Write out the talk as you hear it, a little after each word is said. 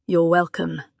You're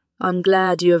welcome. I'm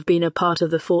glad you have been a part of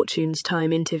the Fortune's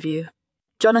Time interview.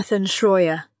 Jonathan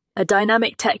Shroyer, a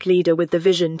dynamic tech leader with the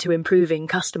vision to improving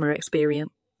customer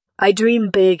experience. I dream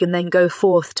big and then go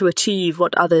forth to achieve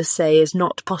what others say is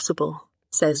not possible,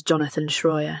 says Jonathan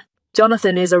Shroyer.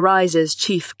 Jonathan is Arise's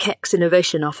Chief CX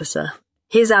Innovation Officer.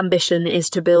 His ambition is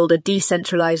to build a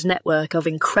decentralized network of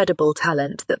incredible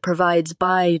talent that provides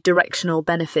bi-directional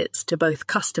benefits to both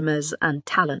customers and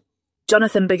talent.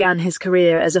 Jonathan began his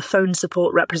career as a phone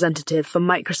support representative for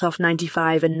Microsoft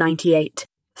 95 and 98.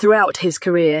 Throughout his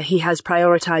career, he has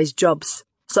prioritized jobs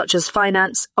such as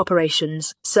finance,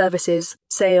 operations, services,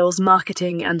 sales,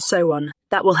 marketing, and so on,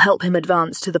 that will help him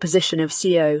advance to the position of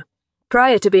CEO.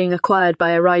 Prior to being acquired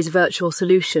by Arise Virtual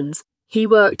Solutions, he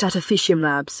worked at Officium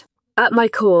Labs. At my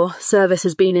core, service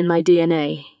has been in my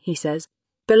DNA, he says.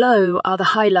 Below are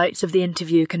the highlights of the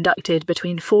interview conducted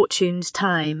between Fortune's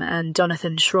Time and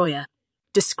Jonathan Shroyer.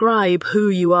 Describe who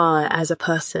you are as a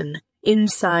person,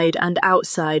 inside and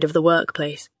outside of the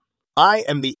workplace. I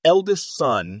am the eldest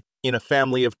son in a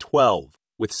family of 12,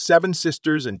 with 7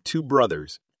 sisters and 2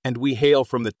 brothers, and we hail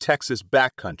from the Texas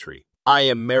backcountry. I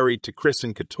am married to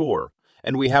Kristen Couture,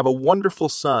 and we have a wonderful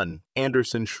son,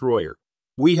 Anderson Shroyer.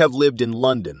 We have lived in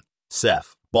London,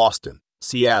 Seth, Boston,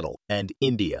 Seattle, and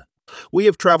India. We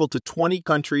have traveled to 20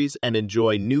 countries and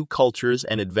enjoy new cultures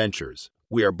and adventures.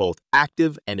 We are both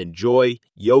active and enjoy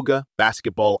yoga,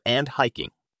 basketball, and hiking.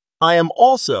 I am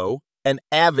also an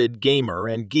avid gamer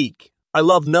and geek. I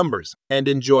love numbers and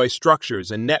enjoy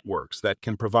structures and networks that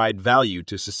can provide value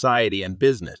to society and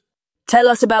business. Tell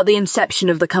us about the inception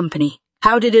of the company.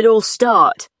 How did it all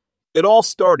start? It all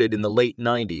started in the late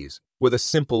 90s with a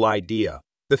simple idea.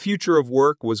 The future of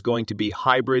work was going to be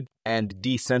hybrid and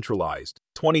decentralized.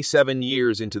 27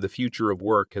 years into the future of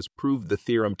work has proved the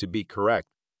theorem to be correct.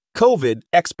 COVID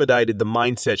expedited the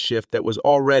mindset shift that was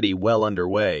already well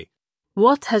underway.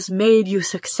 What has made you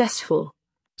successful?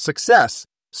 Success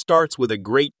starts with a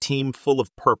great team full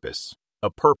of purpose, a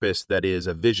purpose that is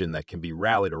a vision that can be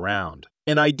rallied around,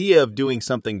 an idea of doing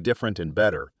something different and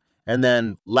better, and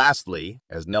then, lastly,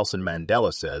 as Nelson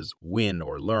Mandela says, win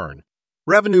or learn.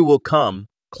 Revenue will come,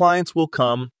 clients will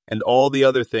come, and all the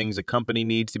other things a company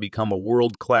needs to become a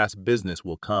world-class business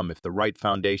will come if the right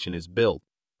foundation is built.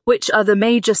 Which are the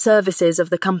major services of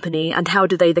the company and how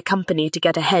do the company to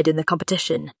get ahead in the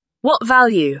competition? What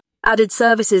value, added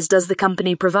services does the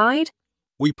company provide?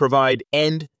 We provide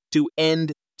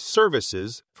end-to-end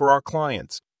services for our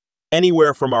clients.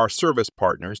 Anywhere from our service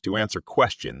partners to answer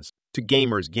questions, to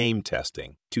gamers game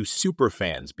testing, to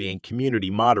superfans being community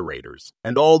moderators,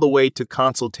 and all the way to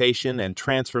consultation and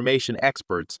transformation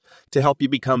experts to help you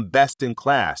become best in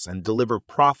class and deliver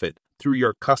profit through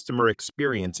your customer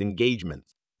experience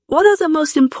engagements. What are the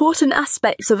most important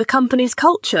aspects of a company's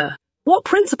culture? What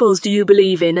principles do you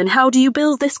believe in and how do you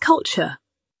build this culture?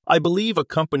 I believe a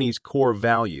company's core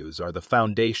values are the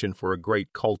foundation for a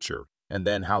great culture, and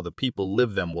then how the people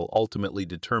live them will ultimately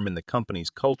determine the company's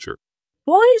culture.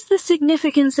 What is the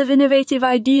significance of innovative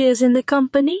ideas in the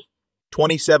company?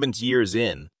 27 years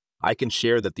in, I can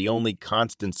share that the only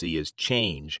constancy is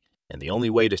change, and the only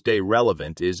way to stay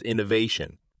relevant is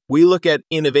innovation. We look at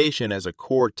innovation as a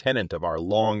core tenet of our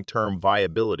long-term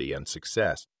viability and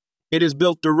success. It is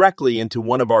built directly into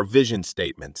one of our vision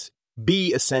statements,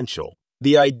 be essential.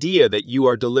 The idea that you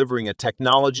are delivering a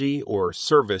technology or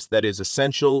service that is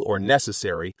essential or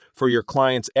necessary for your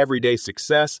client's everyday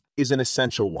success is an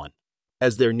essential one.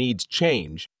 As their needs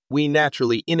change, we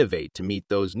naturally innovate to meet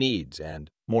those needs and,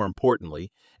 more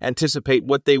importantly, anticipate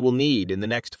what they will need in the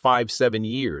next 5-7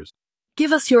 years.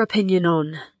 Give us your opinion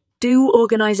on, do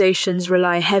organizations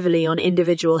rely heavily on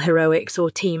individual heroics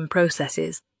or team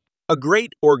processes? A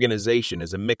great organization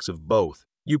is a mix of both.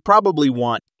 You probably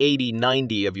want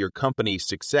 80-90 of your company's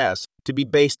success to be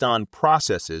based on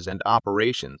processes and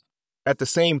operations. At the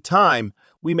same time,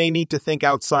 we may need to think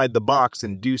outside the box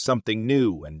and do something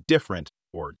new and different,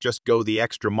 or just go the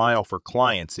extra mile for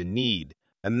clients in need,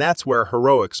 and that's where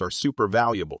heroics are super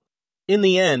valuable. In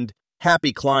the end,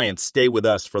 happy clients stay with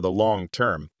us for the long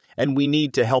term, and we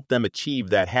need to help them achieve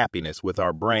that happiness with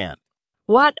our brand.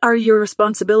 What are your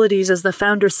responsibilities as the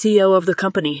founder CEO of the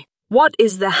company? What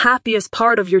is the happiest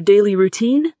part of your daily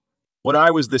routine? When I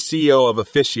was the CEO of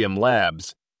Officium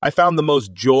Labs, I found the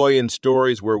most joy in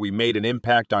stories where we made an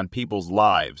impact on people's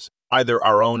lives, either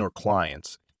our own or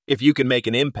clients. If you can make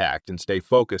an impact and stay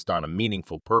focused on a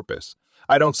meaningful purpose,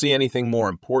 I don't see anything more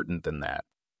important than that.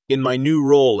 In my new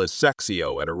role as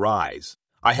CXO at Arise,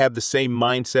 I have the same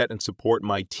mindset and support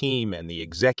my team and the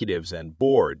executives and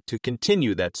board to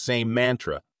continue that same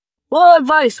mantra. What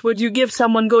advice would you give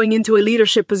someone going into a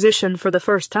leadership position for the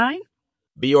first time?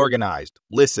 Be organized,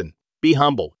 listen, be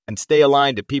humble, and stay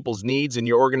aligned to people's needs and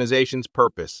your organization's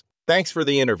purpose. Thanks for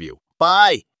the interview.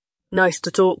 Bye! Nice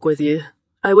to talk with you.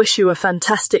 I wish you a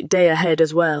fantastic day ahead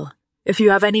as well. If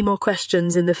you have any more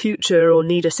questions in the future or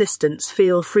need assistance,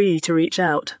 feel free to reach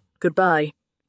out. Goodbye.